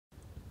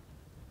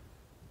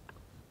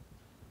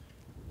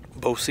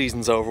bow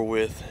season's over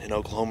with in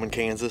Oklahoma and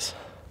Kansas,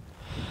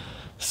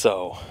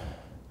 so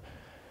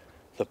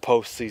the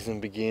postseason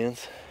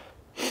begins.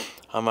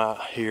 I'm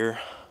out here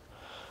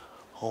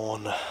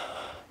on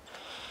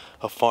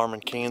a farm in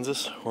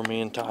Kansas where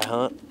me and Ty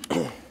hunt,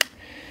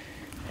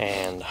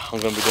 and I'm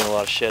going to be doing a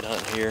lot of shed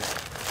hunting here,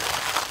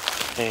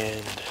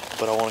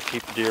 but I want to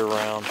keep the deer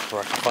around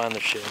where I can find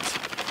their sheds.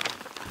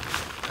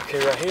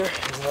 Okay, right here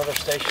is another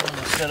station I'm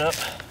going to set up.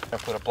 I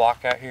put a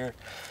block out here,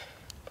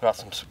 put out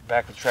some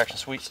Backwoods Traction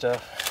Sweet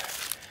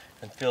stuff,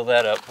 and fill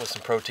that up with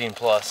some Protein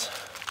Plus,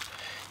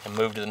 and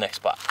move to the next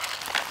spot.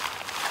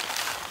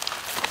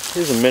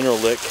 Here's a mineral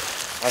lick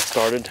I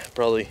started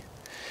probably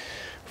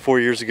 4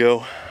 years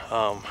ago.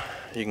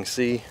 You can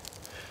see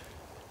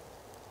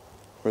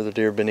where the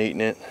deer have been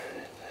eating it.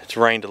 It's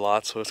rained a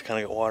lot, so it's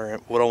kind of got water in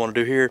it. What I want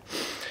to do here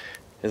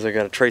is I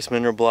got a trace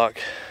mineral block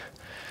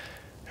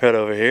right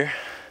over here,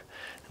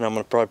 and I'm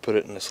going to probably put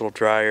it in this little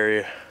dry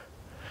area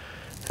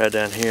right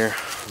down here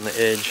on the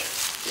edge,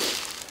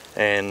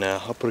 and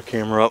I'll put a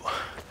camera up.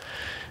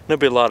 There'll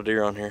be a lot of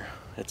deer on here.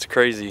 It's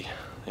crazy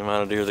the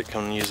amount of deer that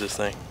come and use this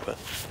thing, but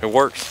it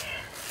works.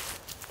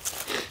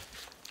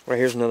 Right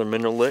here's another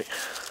mineral lick.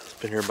 It's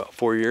been here about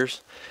 4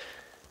 years,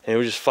 and it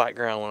was just flat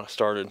ground when I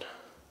started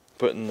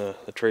putting the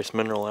trace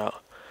mineral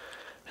out,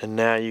 and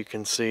now you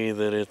can see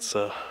that it's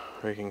a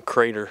freaking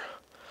crater,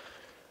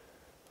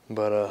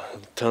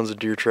 but tons of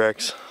deer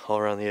tracks all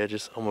around the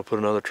edges. I'm gonna put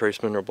another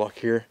trace mineral block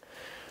here,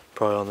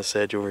 probably on this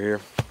edge over here,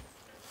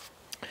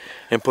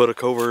 and put a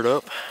covert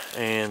up,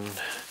 and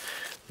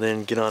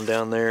then get on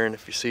down there. And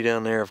if you see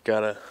down there, I've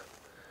got a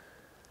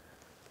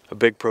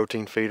big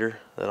protein feeder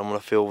that I'm going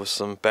to fill with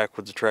some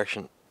Backwoods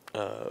Traction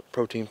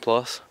Protein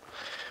Plus.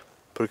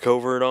 Put a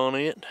covert on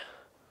it.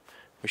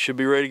 We should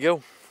be ready to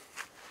go.